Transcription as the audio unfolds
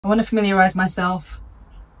I want to familiarize myself.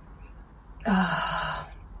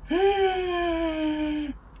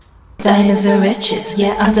 Diamonds and riches,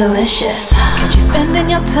 yeah, I'm delicious. Got you spending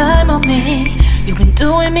your time on me. You've been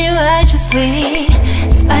doing me righteously.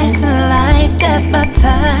 Spice and life, that's my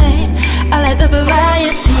time. I like the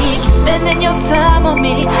variety. Keep spending your time on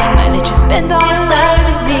me. Might let you spend all your life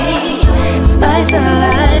with me. Spice and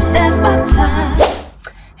life, that's my time.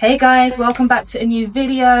 Hey guys, welcome back to a new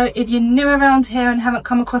video. If you're new around here and haven't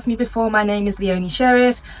come across me before, my name is Leonie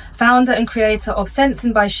Sherif, founder and creator of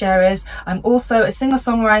Sense'N By Sherif. I'm also a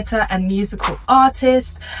singer-songwriter and musical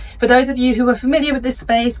artist. For those of you who are familiar with this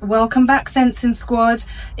space, welcome back Sense'N Squad.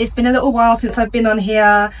 It's been a little while since I've been on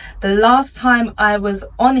here. The last time I was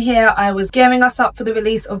on here, I was gearing us up for the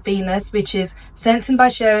release of Venus, which is Sense'N By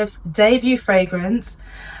Sherif's debut fragrance.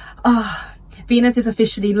 Venus is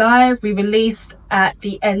officially live. We released at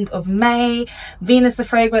the end of May. Venus the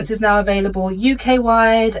fragrance is now available UK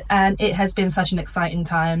wide, and it has been such an exciting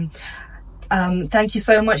time. Thank you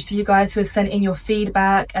so much to you guys who have sent in your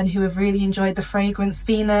feedback and who have really enjoyed the fragrance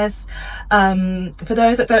Venus. For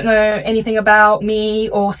those that don't know anything about me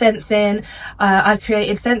or Sense'N, I've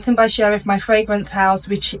created Sense'N By Sherif, my fragrance house,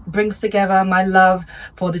 which brings together my love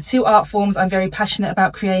for the two art forms I'm very passionate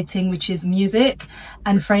about creating, which is music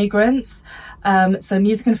and fragrance. So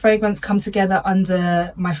music and fragrance come together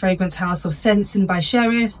under my fragrance house of Sense'N By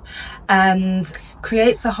Sherif, and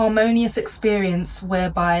creates a harmonious experience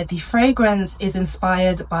whereby the fragrance is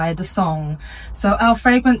inspired by the song. So our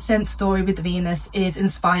fragrance scent story with Venus is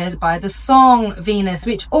inspired by the song Venus,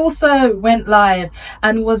 which also went live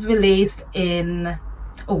and was released in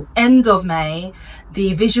end of May.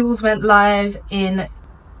 The visuals went live in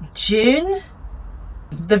June.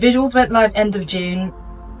 The visuals went live end of June.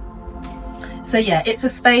 So yeah, it's a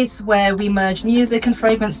space where we merge music and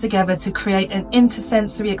fragrance together to create an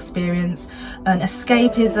intersensory experience, an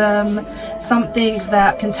escapism, something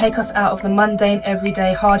that can take us out of the mundane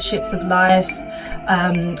everyday hardships of life.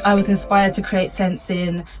 I was inspired to create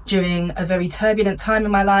Sense'N during a very turbulent time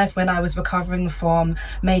in my life when I was recovering from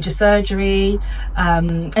major surgery,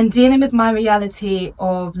 and dealing with my reality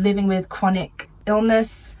of living with chronic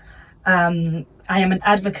illness. I am an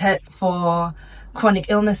advocate for chronic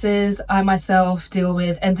illnesses. I myself deal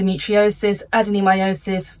with endometriosis,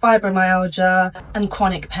 adenomyosis, fibromyalgia and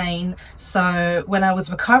chronic pain. So when I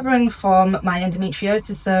was recovering from my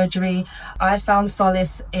endometriosis surgery, I found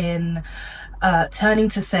solace in turning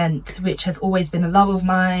to scent, which has always been a love of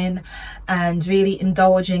mine, and really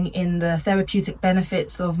indulging in the therapeutic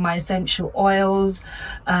benefits of my essential oils,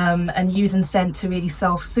 and using scent to really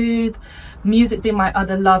self-soothe. Music being my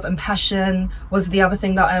other love and passion was the other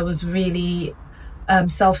thing that I was really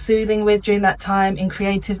self-soothing with during that time in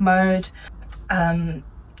creative mode.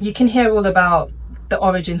 You can hear all about the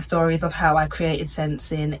origin stories of how I created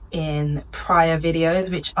Sense'N in prior videos,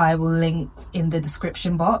 which I will link in the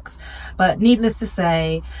description box. But needless to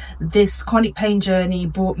say, this chronic pain journey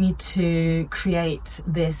brought me to create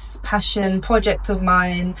this passion project of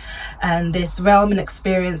mine and this realm and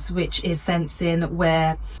experience, which is Sense'N,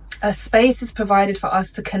 where a space is provided for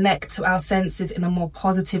us to connect to our senses in a more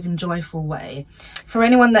positive and joyful way. For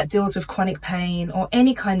anyone that deals with chronic pain or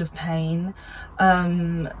any kind of pain,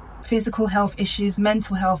 physical health issues,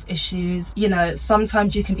 mental health issues, you know,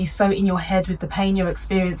 sometimes you can be so in your head with the pain you're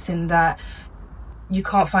experiencing that you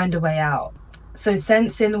can't find a way out. So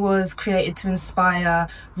Sense'N was created to inspire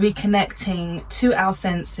reconnecting to our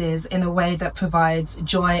senses in a way that provides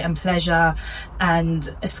joy and pleasure and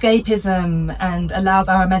escapism, and allows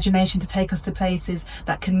our imagination to take us to places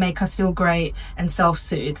that can make us feel great and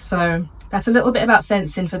self-soothe. So that's a little bit about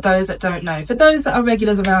Sense'N for those that don't know. For those that are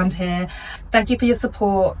regulars around here, thank you for your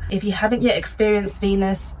support. If you haven't yet experienced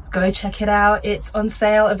Venus, go check it out. It's on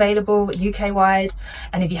sale, available UK wide.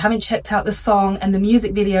 And if you haven't checked out the song and the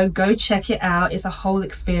music video, go check it out. It's a whole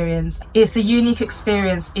experience. It's a unique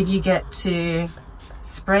experience if you get to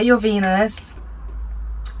spray your Venus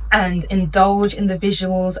and indulge in the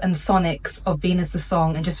visuals and sonics of Venus the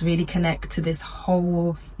song, and just really connect to this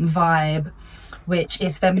whole vibe, which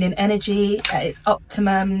is feminine energy at its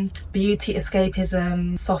optimum, beauty,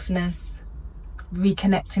 escapism, softness,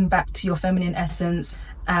 reconnecting back to your feminine essence,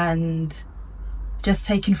 and just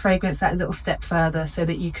taking fragrance that little step further so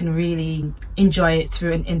that you can really enjoy it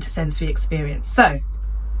through an intersensory experience. So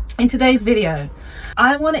in today's video,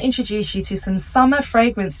 I want to introduce you to some summer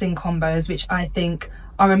fragrancing combos, which I think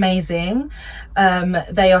are amazing.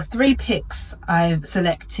 They are 3 picks I've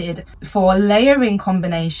selected for layering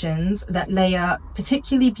combinations that layer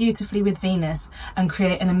particularly beautifully with Venus and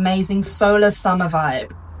create an amazing solar summer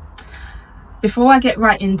vibe. Before I get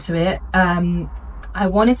right into it, I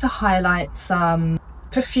wanted to highlight some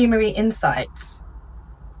Perfumery insights.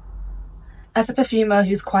 As a perfumer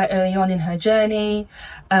who's quite early on in her journey,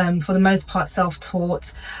 for the most part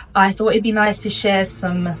self-taught, I thought it'd be nice to share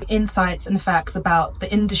some insights and facts about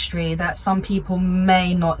the industry that some people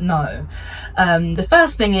may not know. The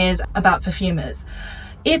first thing is about perfumers.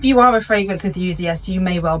 If you are a fragrance enthusiast, you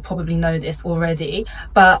may well probably know this already,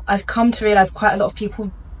 but I've come to realize quite a lot of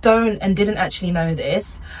people don't and didn't actually know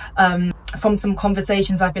this. From some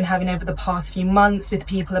conversations I've been having over the past few months with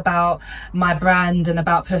people about my brand and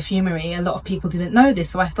about Perfumery, a lot of people didn't know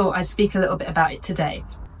this, so I thought I'd speak a little bit about it today.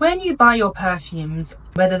 When you buy your perfumes,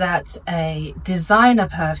 whether that's a designer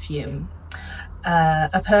perfume,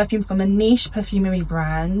 a perfume from a niche perfumery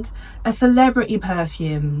brand, a celebrity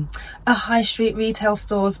perfume, a high street retail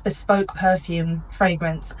store's bespoke perfume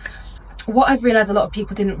fragrance, what I've realized a lot of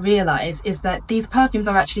people didn't realize is that these perfumes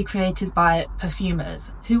are actually created by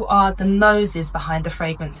perfumers who are the noses behind the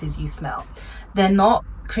fragrances you smell. They're not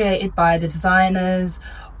created by the designers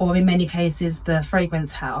or in many cases the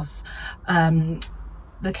fragrance house.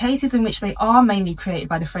 The cases in which they are mainly created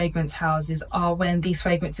by the fragrance houses are when these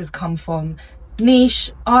fragrances come from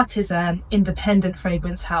niche, artisan, independent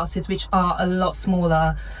fragrance houses, which are a lot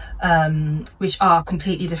smaller, which are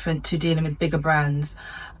completely different to dealing with bigger brands.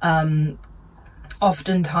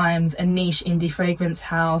 Oftentimes a niche indie fragrance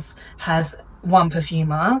house has one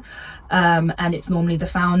perfumer, and it's normally the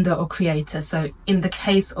founder or creator. So in the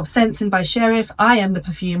case of Sense'N By Sherif, I am the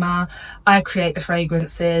perfumer. I create the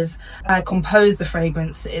fragrances, I compose the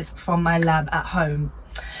fragrances from my lab at home.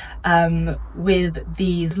 With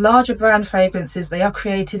these larger brand fragrances, they are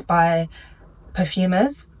created by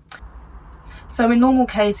perfumers. So in normal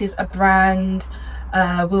cases, a brand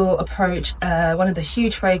will approach one of the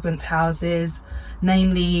huge fragrance houses,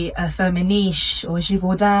 namely Firmenich or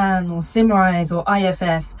Givaudan or Simrise or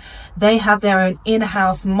IFF. They have their own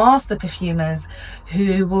in-house master perfumers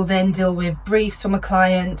who will then deal with briefs from a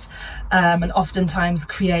client and oftentimes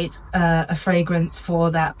create a fragrance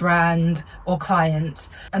for that brand or client.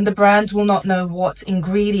 And the brand will not know what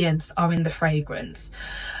ingredients are in the fragrance.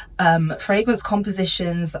 Fragrance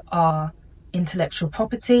compositions are intellectual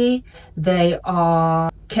property. They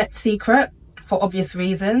are kept secret for obvious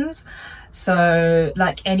reasons. So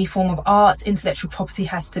like any form of art, intellectual property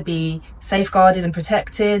has to be safeguarded and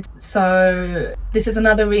protected. So this is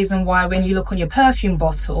another reason why when you look on your perfume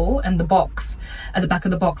bottle and the box, at the back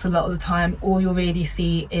of the box, a lot of the time all you'll really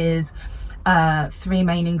see is three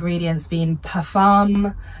main ingredients being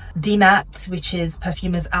parfum, denat, which is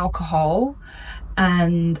perfumer's alcohol,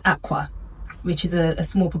 and aqua, which is a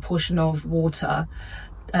small proportion of water,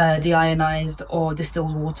 deionized or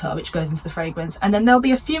distilled water, which goes into the fragrance. And then there'll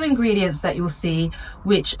be a few ingredients that you'll see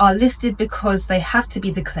which are listed because they have to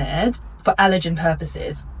be declared for allergen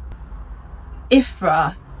purposes.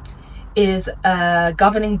 IFRA is a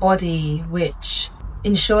governing body which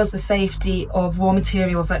ensures the safety of raw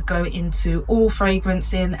materials that go into all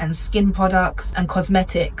fragrancing and skin products and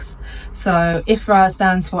cosmetics. So IFRA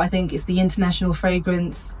stands for, I think it's the International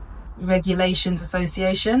Fragrance Regulations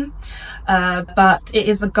Association, but it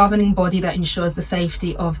is the governing body that ensures the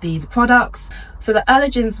safety of these products. So the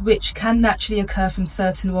allergens which can naturally occur from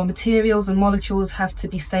certain raw materials and molecules have to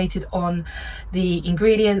be stated on the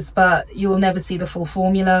ingredients, but you'll never see the full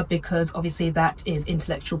formula because obviously that is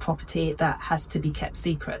intellectual property that has to be kept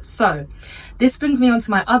secret. So this brings me on to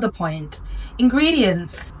my other point.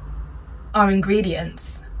 Ingredients are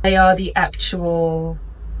ingredients. They are the actual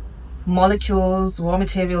molecules, raw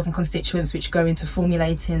materials and constituents which go into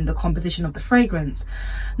formulating the composition of the fragrance.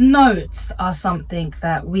 Notes are something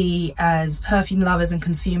that we as perfume lovers and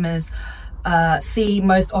consumers see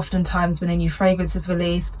most oftentimes when a new fragrance is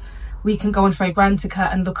released. We can go on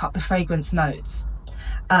Fragrantica and look up the fragrance notes.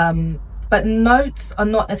 But notes are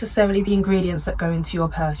not necessarily the ingredients that go into your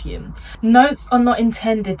perfume. Notes are not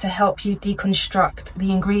intended to help you deconstruct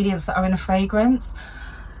the ingredients that are in a fragrance.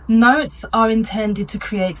 Notes are intended to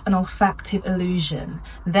create an olfactive illusion.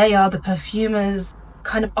 They are the perfumer's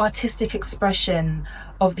kind of artistic expression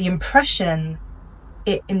of the impression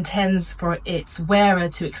it intends for its wearer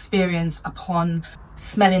to experience upon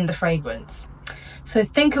smelling the fragrance. So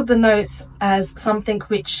think of the notes as something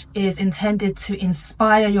which is intended to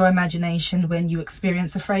inspire your imagination when you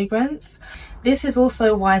experience a fragrance. This is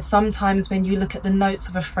also why sometimes when you look at the notes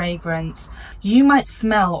of a fragrance, you might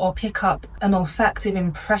smell or pick up an olfactive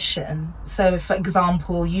impression. So for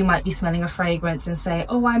example, you might be smelling a fragrance and say,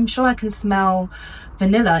 oh, I'm sure I can smell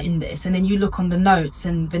vanilla in this. And then you look on the notes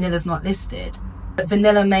and vanilla's not listed.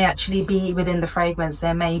 Vanilla may actually be within the fragrance.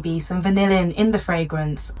 There may be some vanillin in the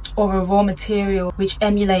fragrance, or a raw material which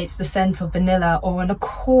emulates the scent of vanilla, or an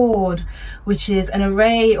accord, which is an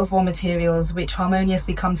array of raw materials which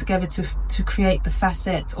harmoniously come together to create the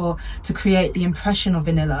facet or to create the impression of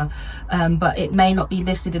vanilla. But it may not be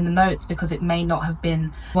listed in the notes because it may not have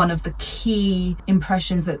been one of the key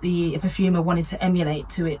impressions that the perfumer wanted to emulate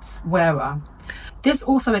to its wearer. This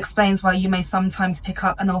also explains why you may sometimes pick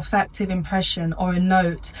up an olfactive impression or a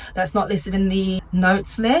note that's not listed in the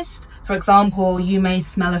notes list. For example, you may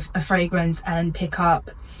smell a fragrance and pick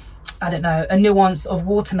up, I don't know, a nuance of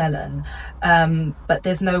watermelon, but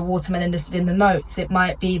there's no watermelon listed in the notes. It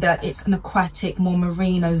might be that it's an aquatic, more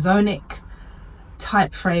marine, ozonic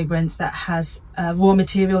type fragrance that has a raw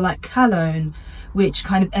material like cologne, which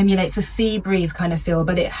kind of emulates a sea breeze kind of feel,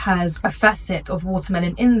 but it has a facet of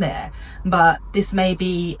watermelon in there. But this may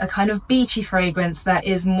be a kind of beachy fragrance that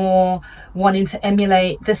is more wanting to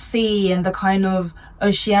emulate the sea and the kind of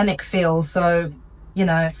oceanic feel. So, you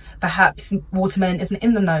know, perhaps watermelon isn't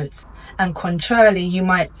in the notes. And contrarily, you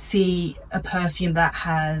might see a perfume that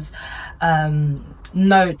has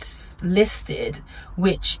notes listed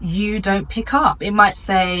which you don't pick up. It might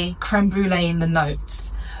say creme brulee in the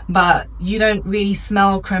notes, but you don't really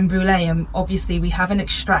smell creme brulee, and obviously we haven't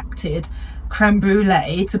extracted creme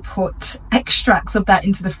brulee to put extracts of that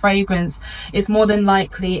into the fragrance. It's more than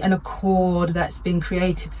likely an accord that's been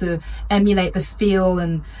created to emulate the feel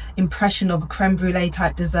and impression of a creme brulee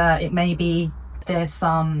type dessert. It may be there's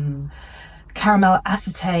some caramel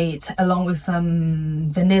acetate along with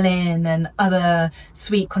some vanillin and other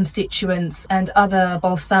sweet constituents and other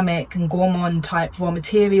balsamic and gourmand type raw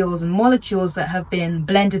materials and molecules that have been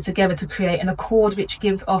blended together to create an accord which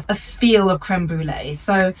gives off a feel of creme brulee.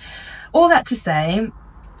 So all that to say,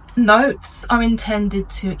 notes are intended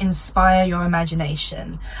to inspire your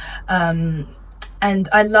imagination. And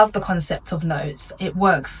I love the concept of notes. It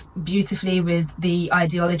works beautifully with the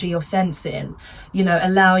ideology of sensing. You know,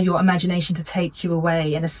 allow your imagination to take you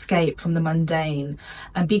away and escape from the mundane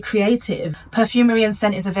and be creative. Perfumery and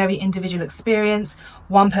scent is a very individual experience.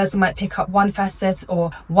 One person might pick up one facet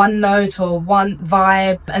or one note or one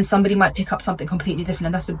vibe, and somebody might pick up something completely different.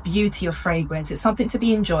 And that's the beauty of fragrance. It's something to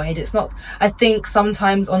be enjoyed. It's not, I think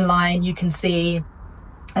sometimes online you can see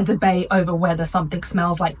and debate over whether something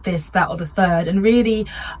smells like this, that, or the third. And really,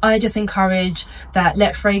 I just encourage that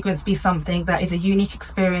let fragrance be something that is a unique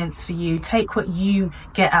experience for you. Take what you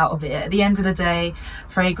get out of it. At the end of the day,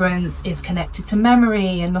 fragrance is connected to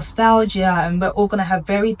memory and nostalgia, and we're all going to have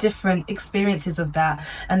very different experiences of that.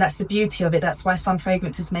 And that's the beauty of it. That's why some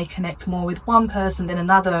fragrances may connect more with one person than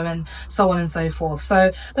another, and so on and so forth.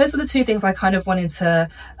 So those were the two things I kind of wanted to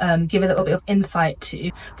give a little bit of insight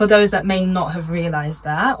to for those that may not have realized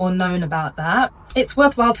that or known about that. It's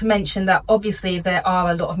worthwhile to mention that obviously there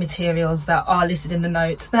are a lot of materials that are listed in the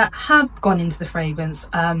notes that have gone into the fragrance,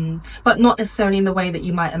 but not necessarily in the way that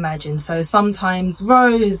you might imagine. So sometimes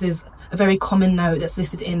rose is a very common note that's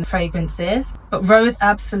listed in fragrances, but rose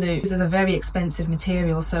absolute is a very expensive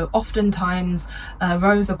material. So oftentimes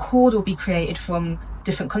rose accord will be created from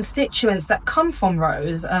different constituents that come from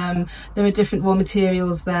rose. There are different raw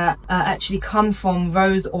materials that actually come from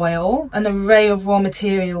rose oil, an array of raw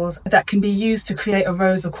materials that can be used to create a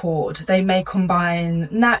rose accord. They may combine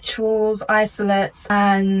naturals, isolates,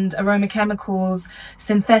 and aroma chemicals,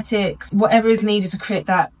 synthetics, whatever is needed to create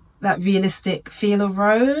that realistic feel of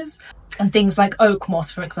rose. And things like oak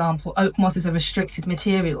moss, for example. Oak moss is a restricted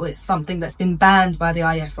material. It's something that's been banned by the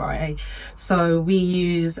IFRA. So we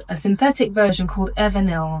use a synthetic version called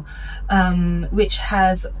Evernyl, which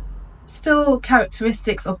has still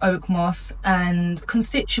characteristics of oak moss and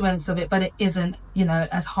constituents of it, but it isn't, you know,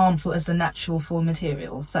 as harmful as the natural full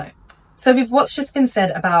material. So with what's just been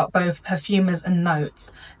said about both perfumers and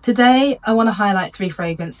notes, today I want to highlight 3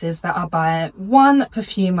 fragrances that are by one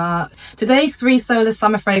perfumer. Today's 3 solar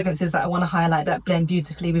summer fragrances that I want to highlight that blend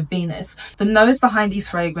beautifully with Venus. The nose behind these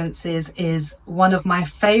fragrances is one of my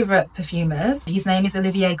favourite perfumers. His name is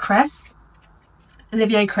Olivier Cresp.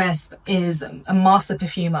 Olivier Cresp is a master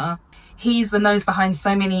perfumer. He's the nose behind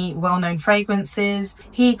so many well-known fragrances.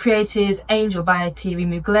 He created Angel by Thierry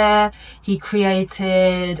Mugler. He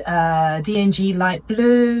created D&G Light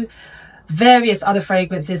Blue, various other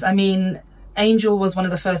fragrances. I mean, Angel was one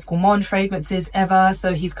of the first gourmand fragrances ever,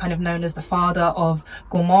 so he's kind of known as the father of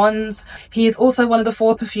gourmands. He is also one of the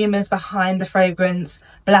 4 perfumers behind the fragrance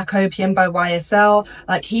Black Opium by YSL.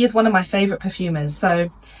 Like, he is one of my favorite perfumers.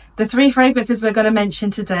 So the 3 fragrances we're going to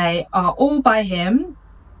mention today are all by him.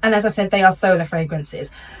 And as I said, they are solar fragrances.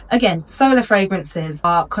 Again, solar fragrances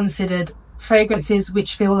are considered fragrances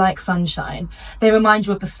which feel like sunshine. They remind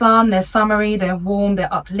you of the sun. They're summery, they're warm,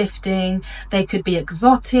 they're uplifting. They could be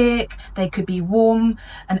exotic, they could be warm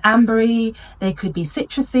and ambery, they could be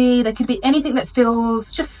citrusy, they could be anything that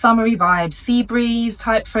feels just summery vibes, sea breeze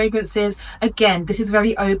type fragrances. Again, this is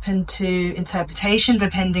very open to interpretation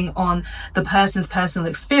depending on the person's personal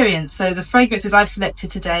experience. So the fragrances I've selected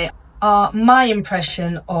today are my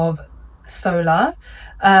impression of solar,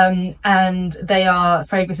 and they are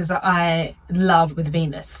fragrances that I love with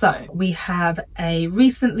Venus. So we have a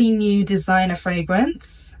recently new designer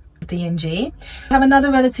fragrance, D&G. We have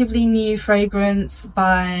another relatively new fragrance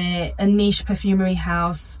by a niche perfumery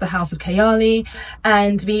house, the House of Kayali,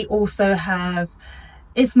 and we also have,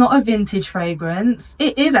 it's not a vintage fragrance.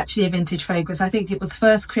 It is actually a vintage fragrance. I think it was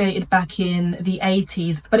first created back in the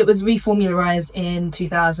 80s, but it was reformularized in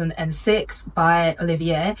 2006 by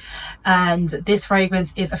Olivier. And this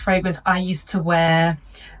fragrance is a fragrance I used to wear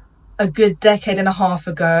a good decade and a half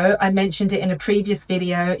ago. I mentioned it in a previous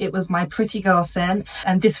video. It was my pretty girl scent,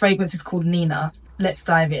 and this fragrance is called Nina. Let's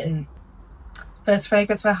dive in. First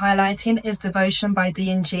fragrance we're highlighting is Devotion by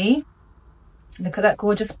D&G. Look at that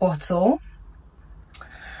gorgeous bottle.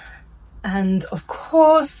 And of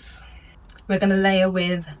course, we're going to layer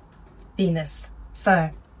with Venus.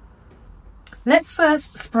 So let's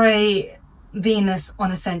first spray Venus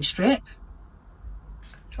on a scent strip.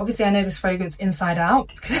 Obviously, I know this fragrance inside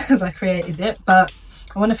out because I created it, but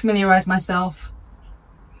I want to familiarize myself.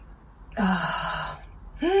 The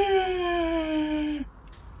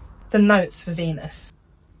notes for Venus.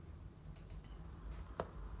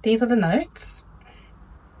 These are the notes.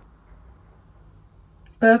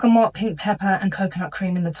 Bergamot, pink pepper and coconut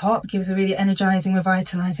cream in the top gives a really energizing,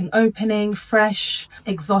 revitalizing opening, fresh,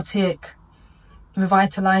 exotic,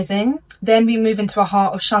 revitalizing. Then we move into a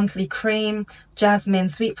heart of chantilly cream, jasmine,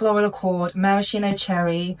 sweet floral accord, maraschino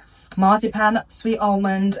cherry, marzipan, sweet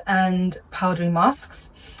almond and powdery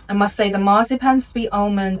musks. I must say the marzipan, sweet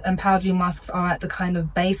almond and powdery musks are at the kind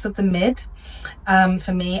of base of the mid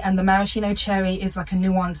for me, and the maraschino cherry is like a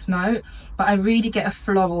nuanced note, but I really get a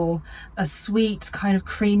floral, a sweet kind of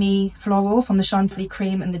creamy floral from the chantilly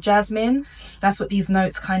cream and the jasmine. That's what these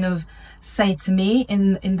notes kind of say to me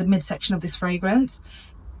in the midsection of this fragrance.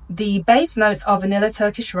 The base notes are vanilla,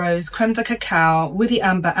 Turkish rose, creme de cacao, woody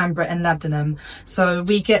amber, amber and labdanum. So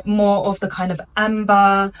we get more of the kind of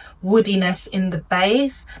amber woodiness in the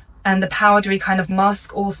base and the powdery kind of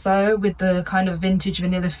musk also with the kind of vintage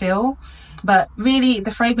vanilla feel. But really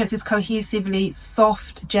the fragrance is cohesively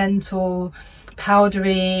soft, gentle,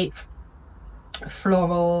 powdery,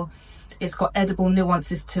 floral. It's got edible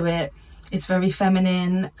nuances to it. It's very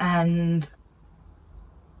feminine and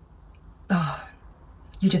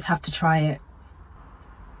you just have to try it.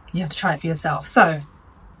 You have to try it for yourself. So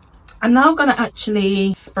I'm now going to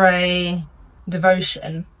actually spray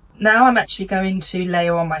Devotion. Now I'm actually going to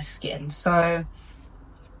layer on my skin. So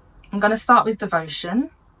I'm going to start with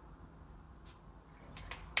Devotion.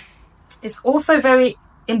 It's also very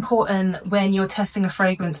important when you're testing a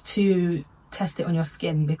fragrance to test it on your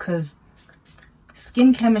skin, because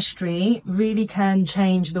skin chemistry really can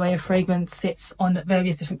change the way a fragrance sits on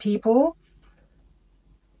various different people.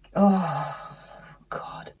 Oh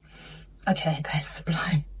God. Okay, that's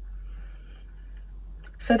sublime.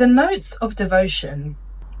 So the notes of Devotion,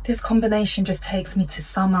 this combination just takes me to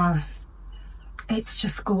summer. It's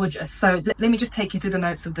just gorgeous. So let me just take you through the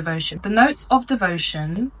notes of Devotion. The notes of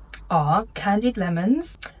Devotion are candied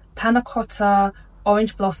lemons, panna cotta,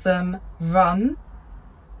 orange blossom, rum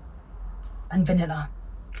and vanilla.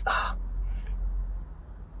 Oh.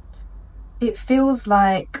 It feels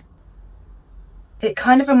like, it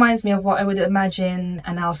kind of reminds me of what I would imagine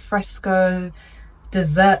an al fresco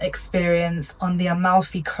dessert experience on the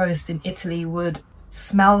Amalfi Coast in Italy would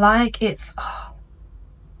smell like. It's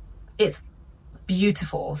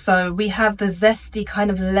beautiful. So we have the zesty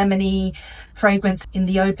kind of lemony fragrance in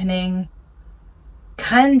the opening.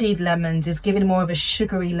 Candied lemons is giving more of a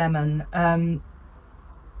sugary lemon,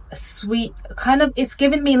 a sweet kind of, it's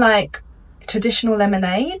giving me like traditional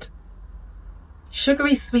lemonade.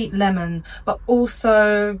 Sugary sweet lemon, but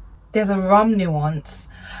also there's a rum nuance.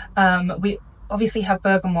 We obviously have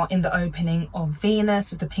bergamot in the opening of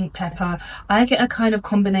Venus with the pink pepper. I get a kind of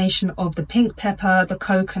combination of the pink pepper, the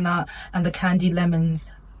coconut and the candied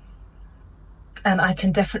lemons, and I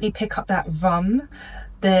can definitely pick up that rum.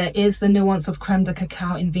 There is the nuance of creme de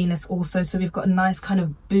cacao in Venus also, so we've got a nice kind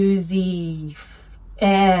of boozy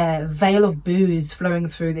air, veil of booze flowing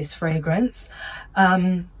through this fragrance.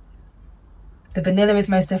 The vanilla is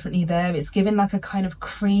most definitely there. It's given like a kind of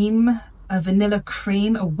cream, a vanilla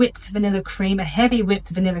cream, a whipped vanilla cream, a heavy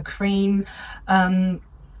whipped vanilla cream.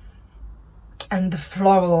 and the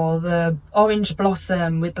floral, the orange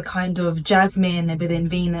blossom with the kind of jasmine within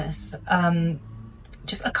Venus.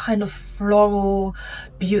 Just a kind of floral,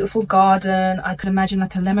 beautiful garden. I could imagine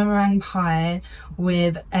like a lemon meringue pie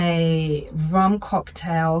with a rum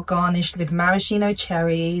cocktail garnished with maraschino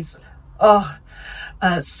cherries. Oh,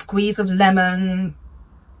 a squeeze of lemon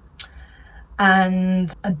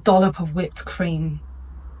and a dollop of whipped cream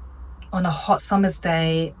on a hot summer's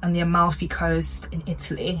day on the Amalfi Coast in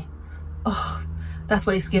Italy. Oh, that's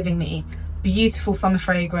what it's giving me. Beautiful summer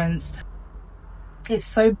fragrance. It's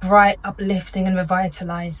so bright, uplifting and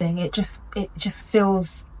revitalizing. It just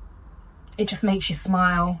makes you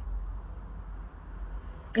smile.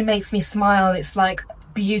 It makes me smile. It's like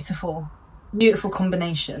beautiful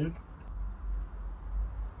combination.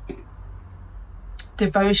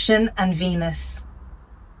 Devotion and Venus.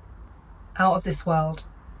 Out of this world.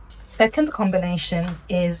 Second combination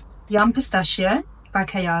is Yum Pistachio by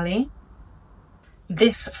Kayali.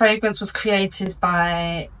 This fragrance was created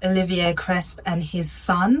by Olivier Cresp and his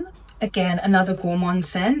son. Again, another gourmand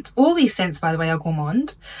scent. All these scents, by the way, are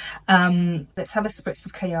gourmand. Let's have a spritz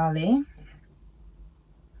of Kayali.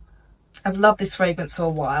 I've loved this fragrance for a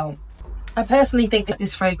while. I personally think that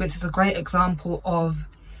this fragrance is a great example of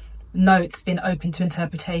notes being open to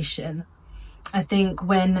interpretation. I think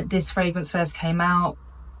when this fragrance first came out,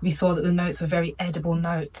 we saw that the notes were very edible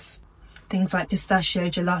notes. Things like pistachio,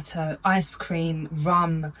 gelato, ice cream,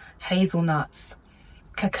 rum, hazelnuts,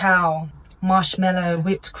 cacao, marshmallow,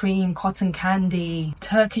 whipped cream, cotton candy,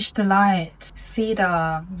 Turkish delight,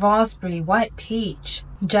 cedar, raspberry, white peach,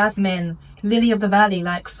 jasmine, lily of the valley,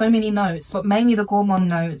 like so many notes, but mainly the gourmand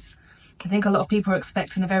notes. I think a lot of people are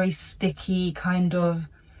expecting a very sticky kind of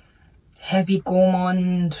heavy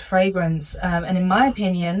gourmand fragrance. And in my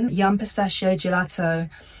opinion, Yum Pistachio Gelato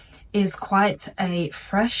is quite a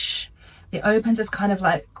fresh, it opens as kind of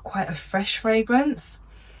like quite a fresh fragrance,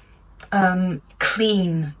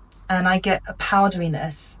 clean, and I get a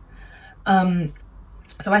powderiness. So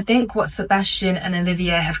I think what Sebastian and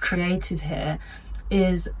Olivier have created here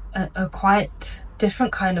is a quite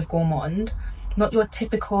different kind of gourmand. Not your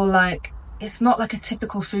typical, like, it's not like a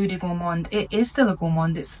typical foodie gourmand. It is still a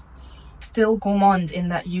gourmand. It's still gourmand in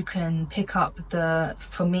that you can pick up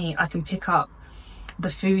for me, I can pick up the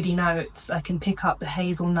foodie notes. I can pick up the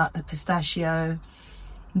hazelnut, the pistachio,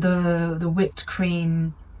 the whipped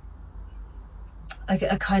cream. I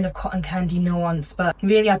get a kind of cotton candy nuance, but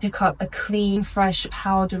really I pick up a clean, fresh,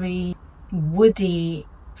 powdery, woody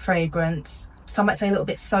fragrance. Some might say a little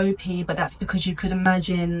bit soapy, but that's because you could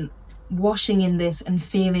imagine washing in this and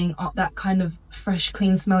feeling up that kind of fresh,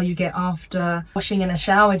 clean smell you get after washing in a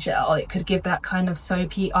shower gel. It could give that kind of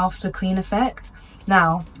soapy after clean effect.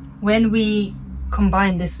 Now, when we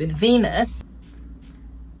combine this with Venus,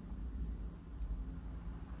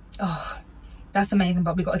 oh, that's amazing,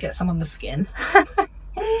 but we've got to get some on the skin.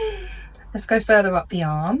 Let's go further up the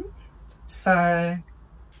arm. So,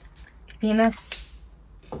 Venus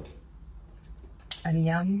and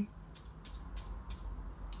Yum.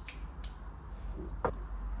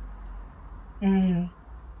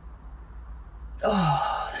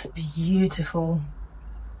 Oh, that's beautiful.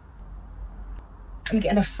 I'm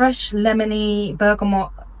getting a fresh lemony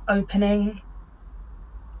bergamot opening.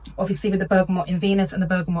 Obviously with the bergamot in Venus and the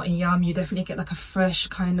bergamot in Yum, you definitely get like a fresh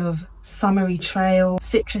kind of summery trail,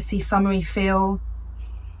 citrusy summery feel.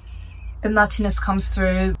 The nuttiness comes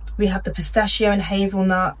through. We have the pistachio and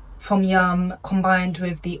hazelnut from Yum combined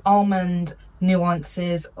with the almond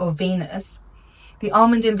nuances of Venus. The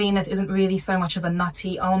almond in Venus isn't really so much of a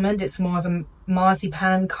nutty almond, it's more of a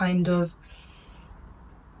marzipan kind of,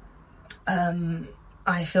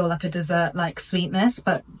 I feel like a dessert like sweetness,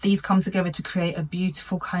 but these come together to create a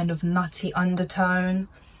beautiful kind of nutty undertone.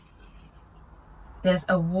 There's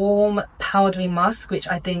a warm powdery musk, which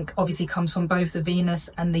I think obviously comes from both the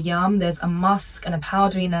Venus and the Yum. There's a musk and a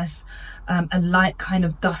powderiness, a light kind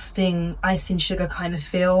of dusting, icing sugar kind of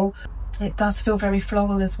feel. It does feel very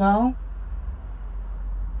floral as well.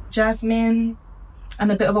 Jasmine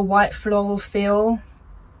and a bit of a white floral feel,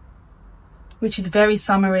 which is very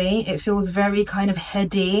summery. It feels very kind of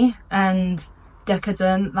heady and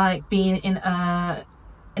decadent, like being in a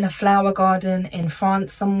flower garden in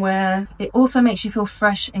France somewhere. It also makes you feel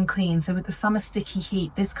fresh and clean. So with the summer sticky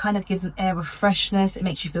heat, this kind of gives an air of freshness. It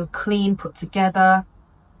makes you feel clean, put together.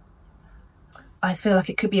 I feel like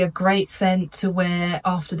it could be a great scent to wear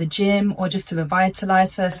after the gym or just to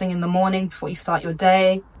revitalize first thing in the morning before you start your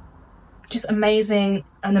day. Just amazing,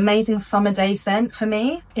 an amazing summer day scent for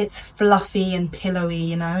me. It's fluffy and pillowy,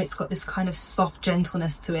 you know, it's got this kind of soft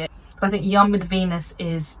gentleness to it. I think Yum with Venus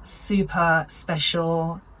is super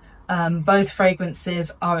special. Both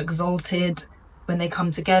fragrances are exalted when they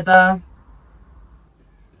come together.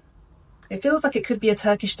 It feels like it could be a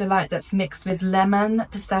Turkish delight that's mixed with lemon,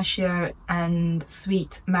 pistachio and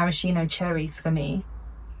sweet maraschino cherries for me.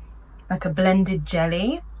 Like a blended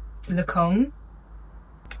jelly, Lacombe.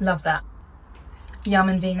 Love that. Yum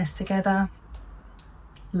and Venus together.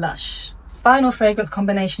 Lush. Final fragrance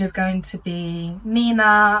combination is going to be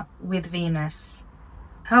Nina with Venus.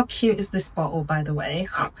 How cute is this bottle, by the way?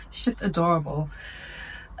 It's just adorable.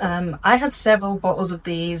 I had several bottles of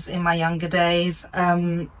these in my younger days.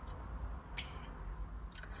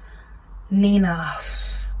 Nina,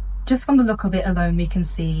 just from the look of it alone, we can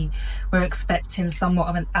see we're expecting somewhat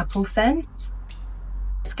of an apple scent.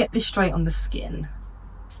 Let's get this straight on the skin.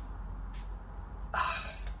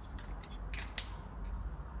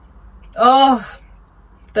 Oh,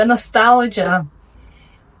 the nostalgia.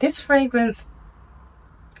 This fragrance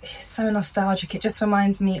is so nostalgic. It just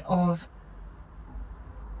reminds me of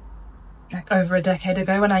like over a decade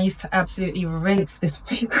ago when I used to absolutely rinse this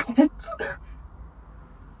fragrance.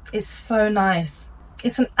 It's so nice.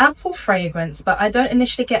 It's an apple fragrance, but I don't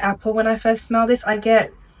initially get apple when I first smell this. I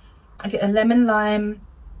get a lemon lime,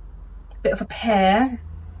 bit of a pear,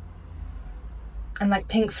 and like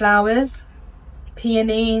pink flowers,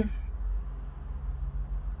 peony.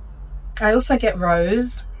 I also get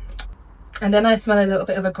rose, and then I smell a little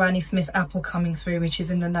bit of a Granny Smith apple coming through, which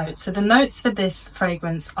is in the notes. So the notes for this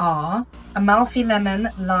fragrance are Amalfi lemon,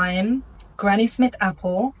 lime, Granny Smith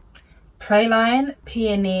apple, praline,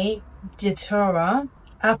 peony, datura,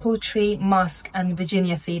 apple tree, musk and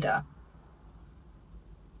Virginia cedar.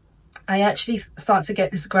 I actually start to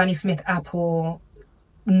get this Granny Smith apple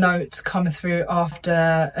note come through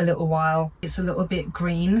after a little while. It's a little bit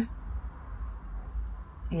green.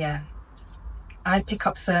 Yeah, I pick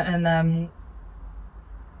up certain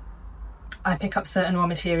raw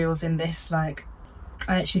materials in this. Like,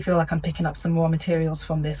 I actually feel like I'm picking up some raw materials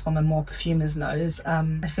from this from a more perfumer's nose.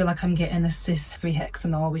 I feel like I'm getting a cis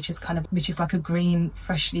 3-hexanol, which is like a green,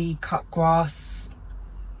 freshly cut grass,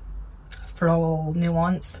 floral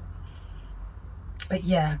nuance. But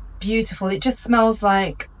yeah, beautiful. It just smells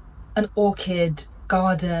like an orchid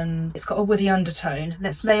garden. It's got a woody undertone.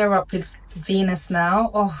 Let's layer up with Venus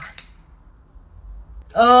now.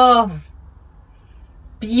 Oh,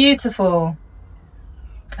 beautiful.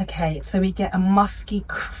 Okay, so we get a musky,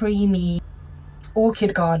 creamy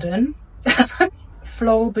orchid garden,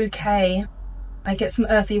 floral bouquet. I get some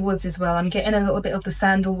earthy woods as well. I'm getting a little bit of the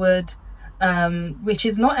sandalwood, which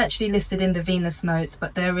is not actually listed in the Venus notes,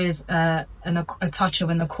 but there is a touch of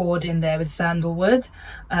an accord in there with sandalwood,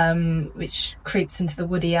 which creeps into the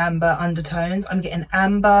woody amber undertones. I'm getting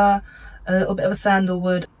amber, a little bit of a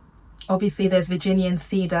sandalwood. Obviously there's Virginian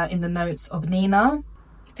cedar in the notes of Nina.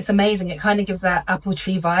 It's amazing. It kind of gives that apple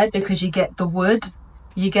tree vibe because you get the wood,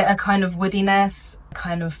 you get a kind of woodiness,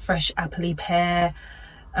 kind of fresh appley pear,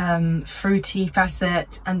 fruity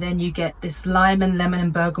facet, and then you get this lime and lemon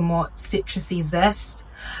and bergamot citrusy zest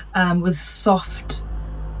with soft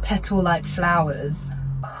petal like flowers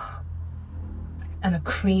and a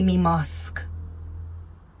creamy musk,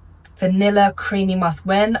 vanilla creamy musk.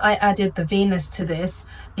 When I added the Venus to this,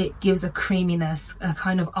 it gives a creaminess, a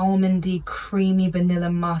kind of almondy, creamy vanilla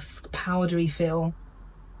musk, powdery feel.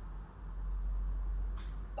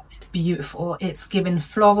 It's beautiful. It's given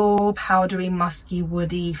floral, powdery, musky,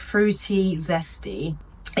 woody, fruity, zesty.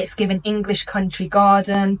 It's given English country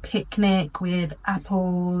garden, picnic with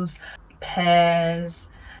apples, pears,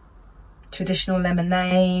 traditional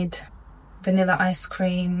lemonade, vanilla ice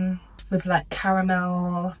cream with like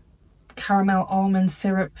caramel almond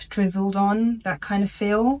syrup drizzled on, that kind of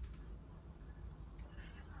feel.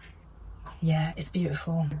 Yeah, it's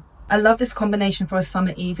beautiful. I love this combination for a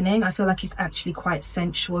summer evening. I feel like it's actually quite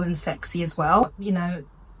sensual and sexy as well. You know,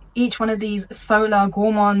 each one of these solar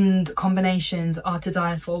gourmand combinations are to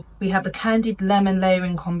die for. We have the candied lemon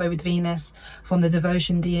layering combo with Venus from the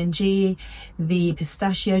Devotion D&G, the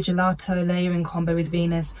pistachio gelato layering combo with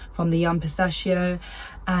Venus from the Yum Pistachio,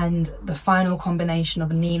 and the final combination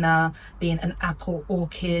of Nina being an apple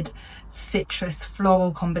orchid citrus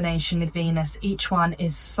floral combination with Venus. Each one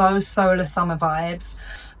is so solar summer vibes.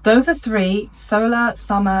 Those are 3 solar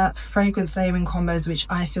summer fragrance layering combos which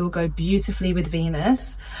I feel go beautifully with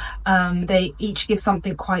Venus. They each give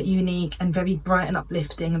something quite unique and very bright and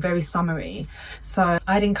uplifting and very summery. So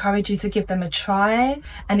I'd encourage you to give them a try.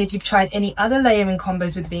 And if you've tried any other layering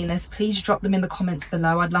combos with Venus, please drop them in the comments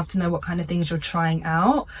below. I'd love to know what kind of things you're trying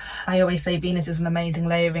out. I always say Venus is an amazing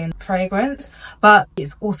layering fragrance, but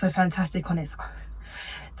it's also fantastic on its own.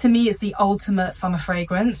 To me, it's the ultimate summer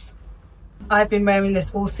fragrance. I've been wearing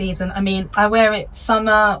this all season. I mean, I wear it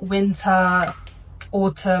summer, winter,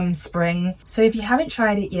 autumn, spring. So if you haven't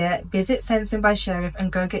tried it yet, visit Sense'N By Sherif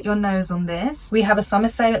and go get your nose on this. We have a summer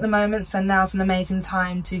sale at the moment, so now's an amazing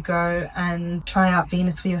time to go and try out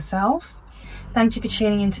Venus for yourself. Thank you for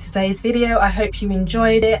tuning into today's video. I hope you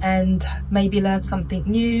enjoyed it and maybe learned something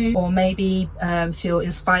new, or maybe feel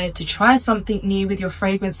inspired to try something new with your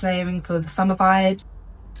fragrance layering for the summer vibes.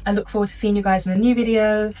 I look forward to seeing you guys in a new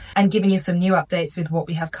video and giving you some new updates with what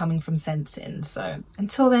we have coming from Sense'N. So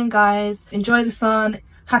until then guys, enjoy the sun,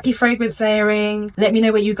 happy fragrance layering. Let me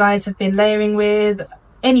know what you guys have been layering with,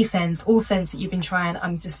 any scents, all scents that you've been trying.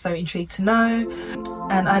 I'm just so intrigued to know,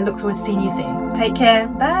 and I look forward to seeing you soon. Take care,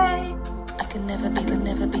 bye. I could never be the